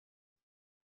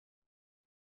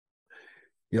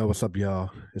Yo, what's up, y'all?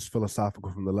 It's Philosophical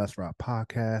from the Let's Rock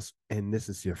podcast, and this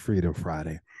is your Freedom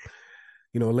Friday.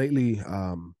 Lately,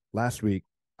 last week,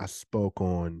 I spoke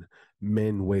on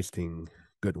men wasting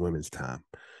good women's time.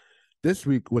 This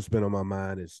week, what's been on my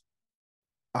mind is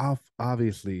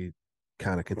obviously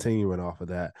kind of continuing off of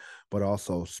that, but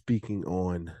also speaking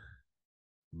on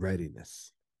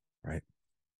readiness, right?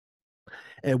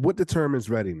 And what determines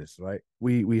readiness, right?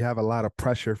 We have a lot of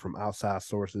pressure from outside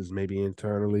sources, maybe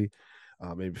internally,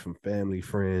 maybe from family,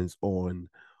 friends, on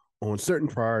certain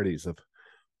priorities of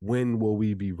when will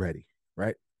we be ready,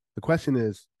 right? The question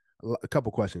is a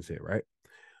couple questions here, right?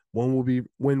 When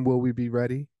will we be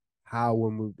ready? How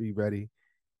when we'll be ready?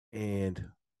 And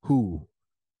who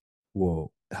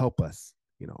will help us,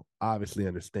 obviously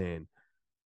understand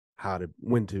how to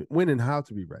when and how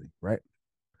to be ready, right?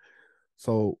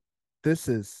 So this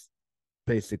is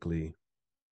basically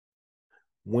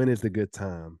when is the good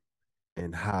time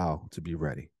and how to be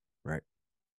ready, right?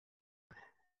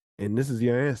 And this is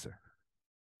your answer.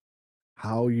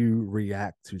 How you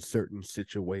react to certain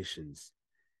situations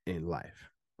in life,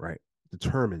 right,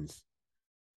 determines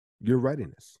your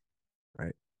readiness,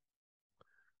 right?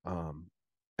 Um,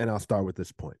 and I'll start with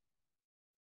this point.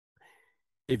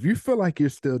 If you feel like you're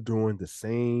still doing the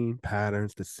same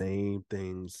patterns, the same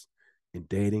things in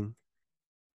dating,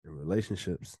 in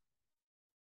relationships,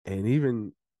 and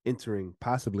even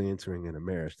possibly entering in a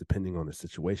marriage, depending on the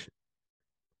situation,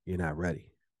 you're not ready.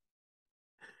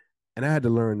 And I had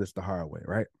to learn this the hard way,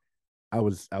 right? I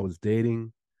was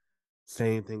dating,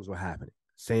 same things were happening,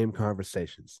 same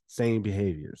conversations, same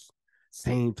behaviors,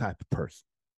 same type of person.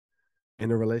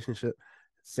 In a relationship,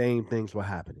 same things were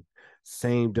happening,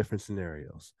 same different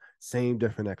scenarios, same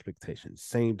different expectations,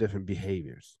 same different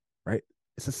behaviors, right?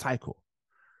 It's a cycle,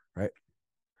 right?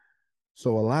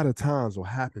 So a lot of times what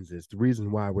happens is the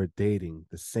reason why we're dating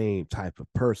the same type of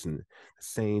person, the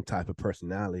same type of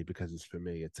personality, because it's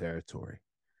familiar territory.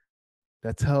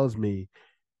 That tells me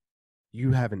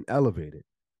you haven't elevated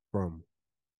from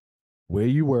where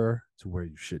you were to where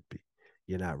you should be.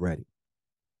 You're not ready,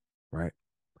 right?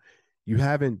 You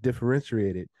haven't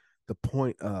differentiated the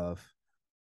point of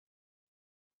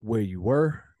where you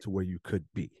were to where you could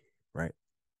be, right?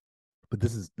 But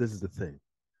this is the thing,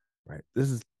 right?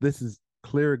 This is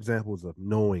clear examples of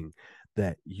knowing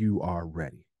that you are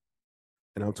ready.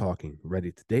 And I'm talking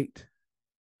ready to date,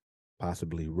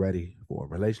 possibly ready for a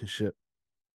relationship,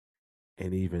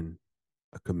 and even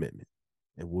a commitment.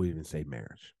 And we'll even say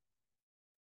marriage.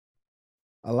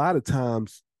 A lot of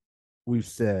times we've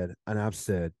said, and I've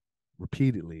said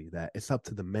repeatedly, that it's up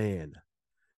to the man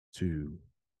to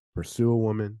pursue a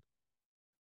woman,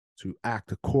 to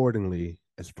act accordingly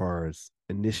as far as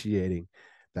initiating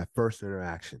that first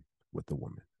interaction with the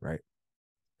woman, right?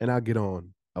 And I'll get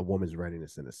on a woman's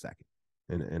readiness in a second,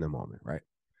 in a moment, right?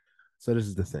 So this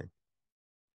is the thing.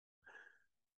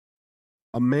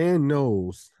 A man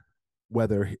knows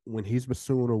whether when he's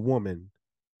pursuing a woman,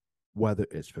 whether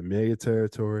it's familiar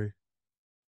territory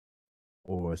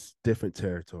or it's different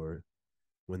territory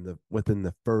within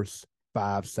the first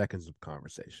 5 seconds of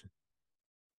conversation.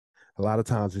 A lot of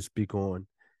times we speak on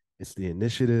it's the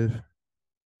initiative,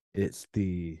 it's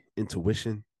the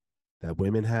intuition that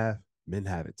women have, men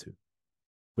have it too.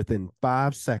 Within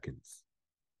 5 seconds,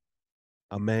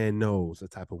 a man knows the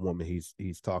type of woman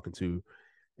he's talking to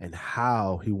and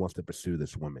how he wants to pursue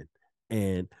this woman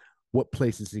and what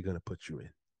place is he going to put you in,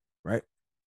 right?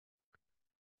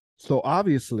 So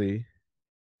obviously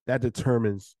that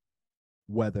determines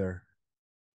whether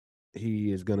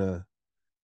he is going to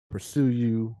pursue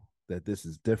you, that this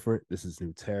is different, this is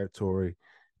new territory,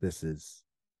 this is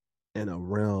in a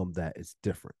realm that is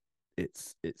different.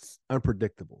 It's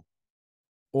unpredictable,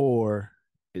 or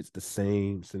it's the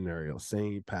same scenario,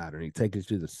 same pattern. He takes you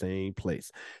to the same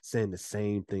place, saying the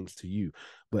same things to you.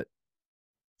 But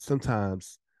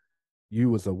sometimes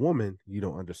you as a woman, you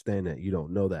don't understand that. You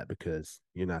don't know that because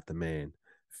you're not the man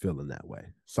feeling that way.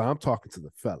 So I'm talking to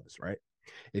the fellas, right?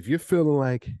 If you're feeling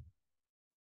like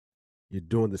you're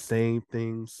doing the same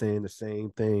things, saying the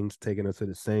same things, taking her to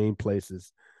the same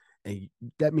places, and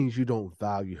that means you don't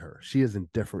value her. She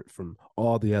isn't different from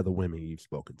all the other women you've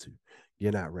spoken to.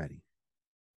 You're not ready.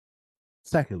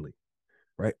 Secondly,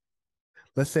 right?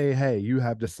 Let's say, hey, you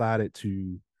have decided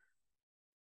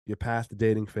you're past the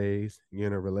dating phase, you're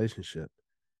in a relationship.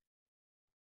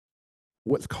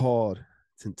 What's called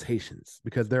temptations,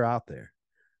 because they're out there,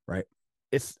 right?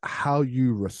 It's how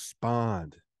you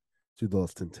respond to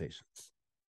those temptations.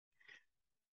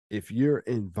 If you're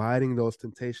inviting those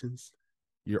temptations,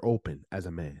 you're open as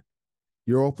a man,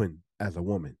 you're open as a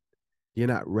woman, you're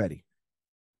not ready,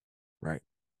 right?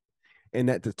 And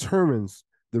that determines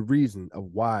the reason of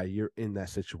why you're in that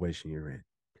situation you're in.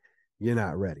 You're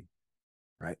not ready,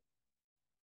 right?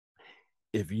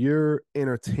 If you're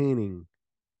entertaining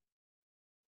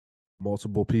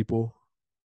multiple people,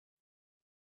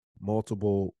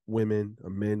 multiple women or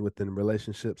men within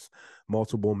relationships,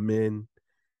 multiple men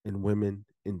and women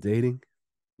in dating,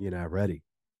 you're not ready,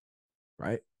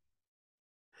 right?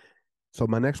 So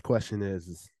my next question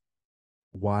is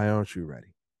why aren't you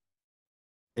ready?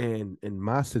 And in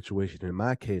my situation, in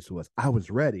my case, was I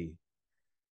was ready,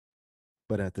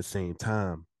 but at the same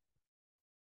time,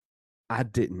 I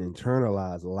didn't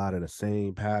internalize a lot of the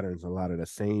same patterns, a lot of the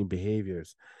same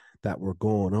behaviors that were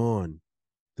going on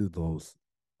through those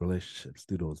relationships,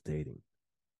 through those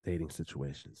dating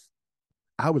situations.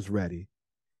 I was ready,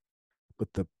 but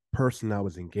the person I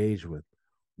was engaged with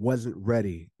wasn't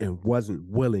ready and wasn't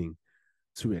willing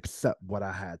to accept what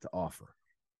I had to offer.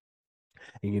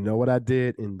 And you know what I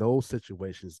did in those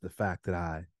situations? The fact that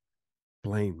I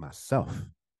blamed myself.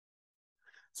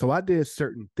 So I did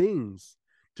certain things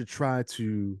to try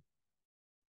to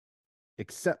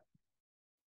accept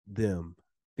them,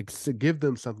 give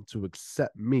them something to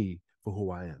accept me for who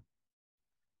I am.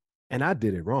 And I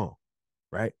did it wrong,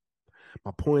 right?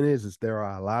 My point is there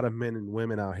are a lot of men and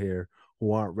women out here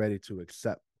who aren't ready to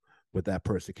accept what that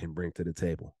person can bring to the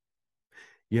table.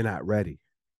 You're not ready.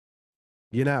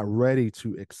 You're not ready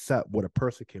to accept what a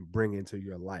person can bring into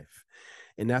your life.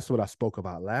 And that's what I spoke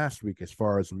about last week as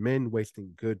far as men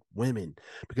wasting good women,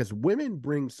 because women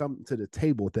bring something to the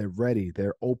table. They're ready,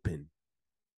 they're open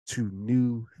to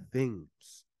new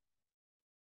things.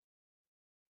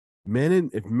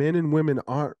 If men and women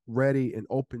aren't ready and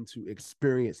open to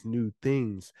experience new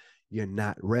things, you're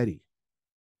not ready.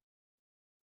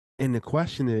 And the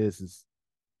question is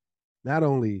not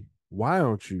only why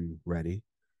aren't you ready,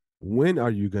 when are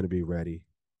you going to be ready?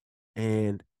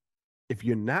 And if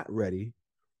you're not ready,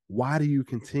 why do you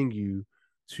continue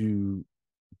to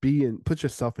put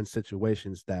yourself in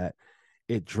situations that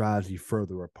it drives you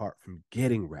further apart from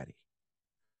getting ready?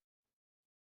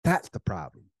 That's the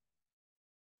problem.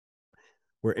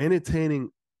 We're entertaining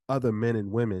other men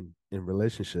and women in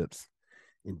relationships,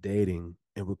 in dating,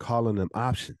 and we're calling them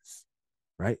options,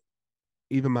 right?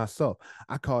 Even myself,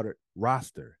 I called it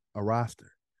a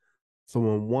roster. So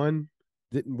when one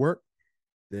didn't work,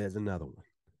 there's another one.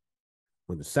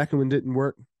 When the second one didn't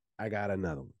work, I got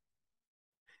another one.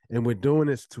 And we're doing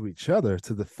this to each other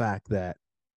to the fact that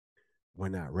we're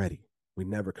not ready. We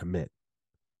never commit.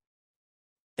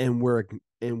 And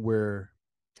we're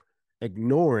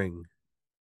ignoring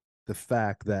the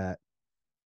fact that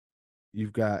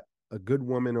you've got a good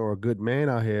woman or a good man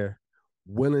out here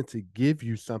willing to give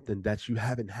you something that you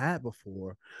haven't had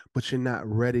before, but you're not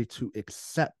ready to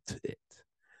accept it.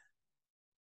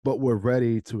 But we're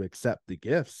ready to accept the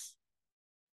gifts.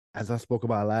 As I spoke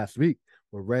about last week,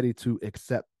 we're ready to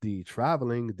accept the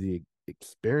traveling, the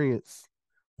experience.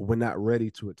 We're not ready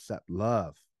to accept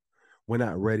love. We're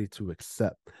not ready to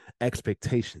accept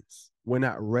expectations. We're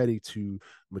not ready to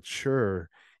mature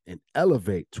and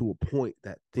elevate to a point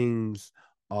that things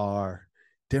are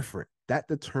different. That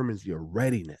determines your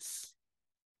readiness.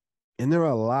 And there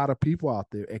are a lot of people out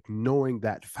there ignoring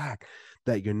that fact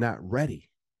that you're not ready.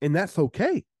 And that's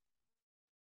okay.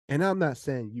 And I'm not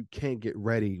saying you can't get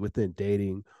ready within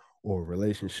dating or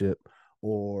relationship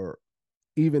or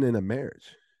even in a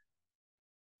marriage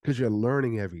because you're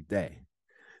learning every day.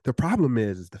 The problem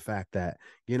is the fact that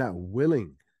you're not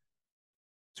willing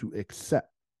to accept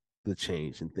the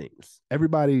change in things.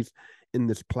 Everybody's in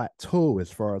this plateau as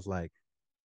far as like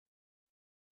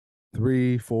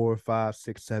 3, 4, 5,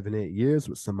 6, 7, 8 years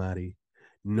with somebody,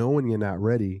 knowing you're not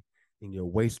ready and you're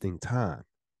wasting time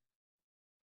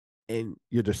and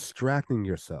you're distracting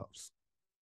yourselves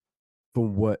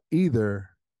from what either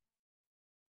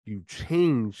you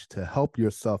change to help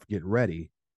yourself get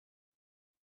ready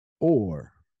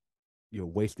or you're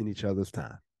wasting each other's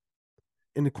time.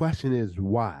 And the question is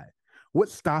why?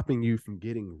 What's stopping you from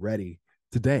getting ready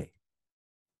today?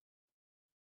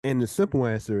 And the simple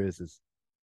answer is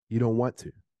you don't want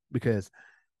to, because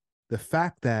the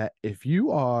fact that if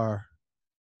you are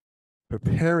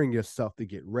preparing yourself to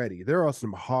get ready, there are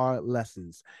some hard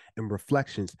lessons and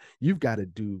reflections you've got to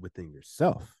do within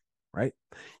yourself, right?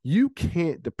 You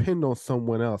can't depend on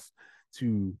someone else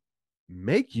to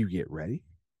make you get ready,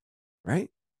 right?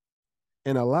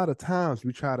 And a lot of times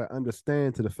we try to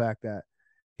understand to the fact that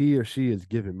he or she is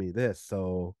giving me this,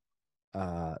 so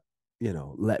uh,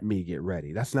 let me get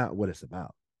ready. That's not what it's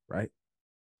about, right?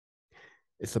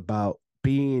 It's about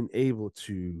being able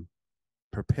to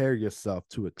prepare yourself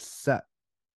to accept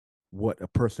what a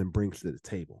person brings to the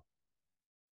table.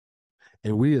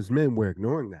 And we as men, we're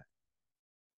ignoring that.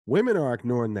 Women are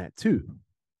ignoring that too.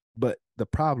 But the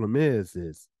problem is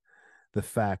the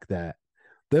fact that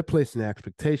they're placing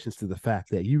expectations to the fact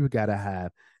that you got to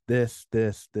have this,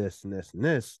 this, this, and this, and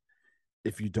this.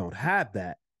 If you don't have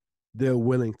that, they're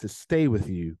willing to stay with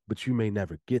you, but you may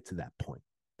never get to that point.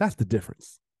 That's the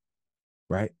difference,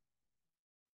 right?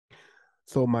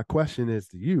 So my question is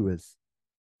to you is,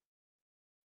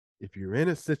 if you're in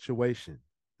a situation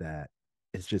that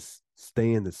is just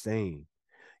staying the same,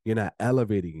 you're not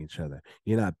elevating each other,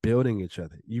 you're not building each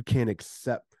other, you can't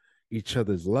accept each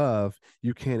other's love,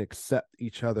 you can't accept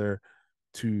each other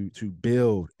to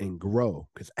build and grow,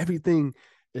 because everything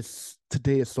is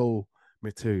today is so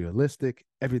materialistic,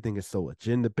 everything is so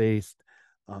agenda based,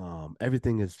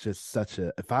 everything is just such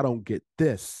a, if I don't get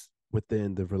this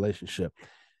within the relationship,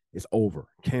 it's over,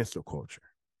 cancel culture,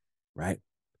 right?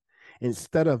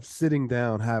 Instead of sitting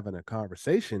down having a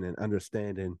conversation and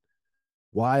understanding,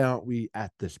 why aren't we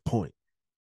at this point,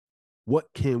 what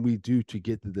can we do to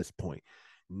get to this point?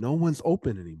 No one's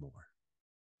open anymore,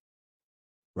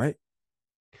 right?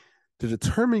 To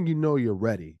determine you know you're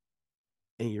ready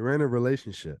and you're in a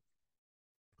relationship,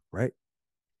 right?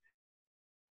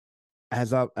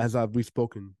 As I've we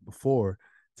spoken before,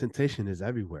 temptation is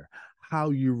everywhere.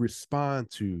 How you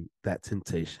respond to that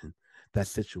temptation, that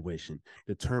situation,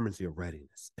 determines your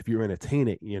readiness. If you entertain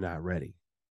it, you're not ready.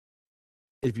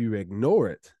 If you ignore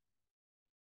it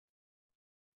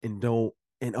and don't,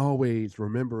 and always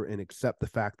remember and accept the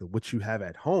fact of what you have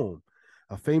at home,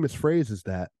 a famous phrase is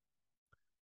that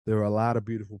there are a lot of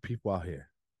beautiful people out here.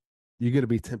 You're going to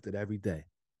be tempted every day.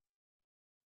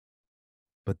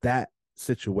 But that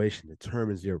situation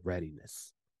determines your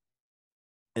readiness.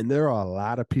 And there are a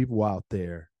lot of people out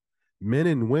there, men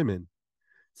and women,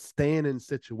 staying in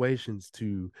situations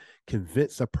to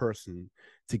convince a person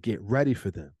to get ready for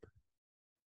them.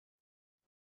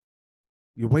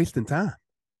 You're wasting time.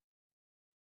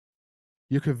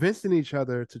 You're convincing each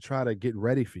other to try to get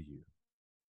ready for you,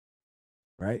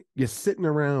 right? You're sitting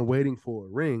around waiting for a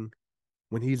ring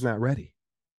when he's not ready.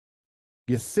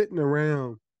 You're sitting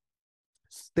around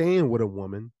staying with a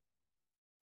woman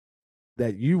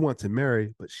that you want to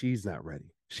marry, but she's not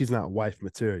ready. She's not wife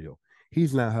material.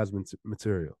 He's not husband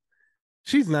material.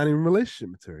 She's not even relationship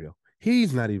material.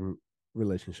 He's not even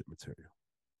relationship material.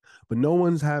 But no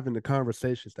one's having the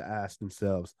conversations to ask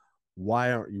themselves,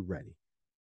 why aren't you ready?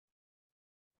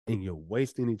 And you're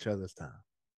wasting each other's time.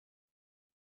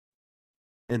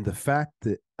 And the fact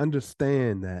that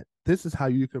understand that this is how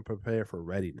you can prepare for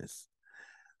readiness.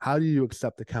 How do you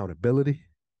accept accountability?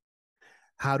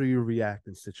 How do you react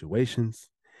in situations?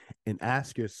 And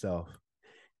ask yourself,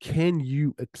 can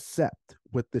you accept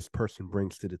what this person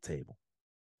brings to the table?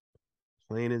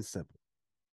 Plain and simple.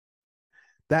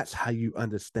 That's how you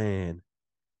understand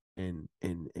and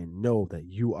know that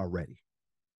you are ready.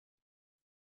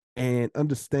 And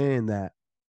understand that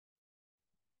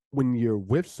when you're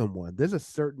with someone, there's a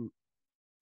certain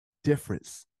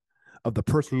difference of the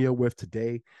person you're with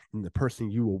today and the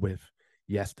person you were with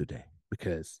yesterday,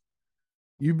 because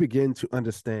you begin to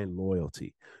understand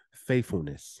loyalty,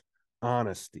 faithfulness,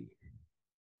 honesty,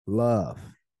 love.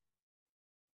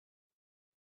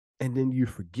 And then you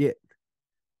forget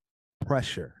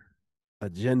pressure,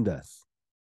 agendas,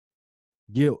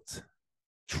 guilt,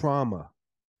 trauma,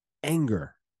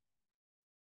 anger,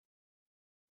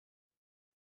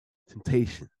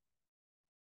 temptation,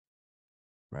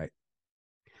 right?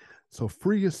 So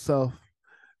free yourself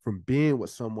from being with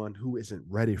someone who isn't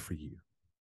ready for you.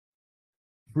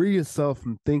 Free yourself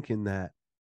from thinking that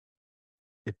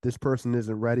if this person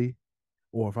isn't ready,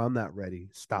 or if I'm not ready,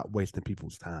 stop wasting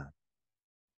people's time.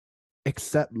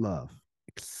 Accept love,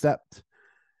 accept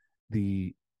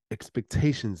the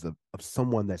expectations of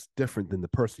someone that's different than the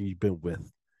person you've been with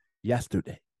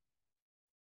yesterday.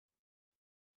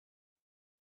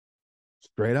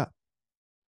 Straight up.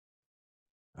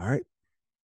 All right.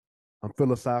 I'm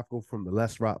Philosophical from the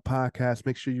Let's Rock podcast.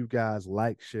 Make sure you guys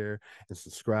like, share, and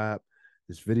subscribe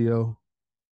this video.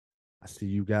 I see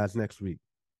you guys next week.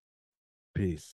 Peace.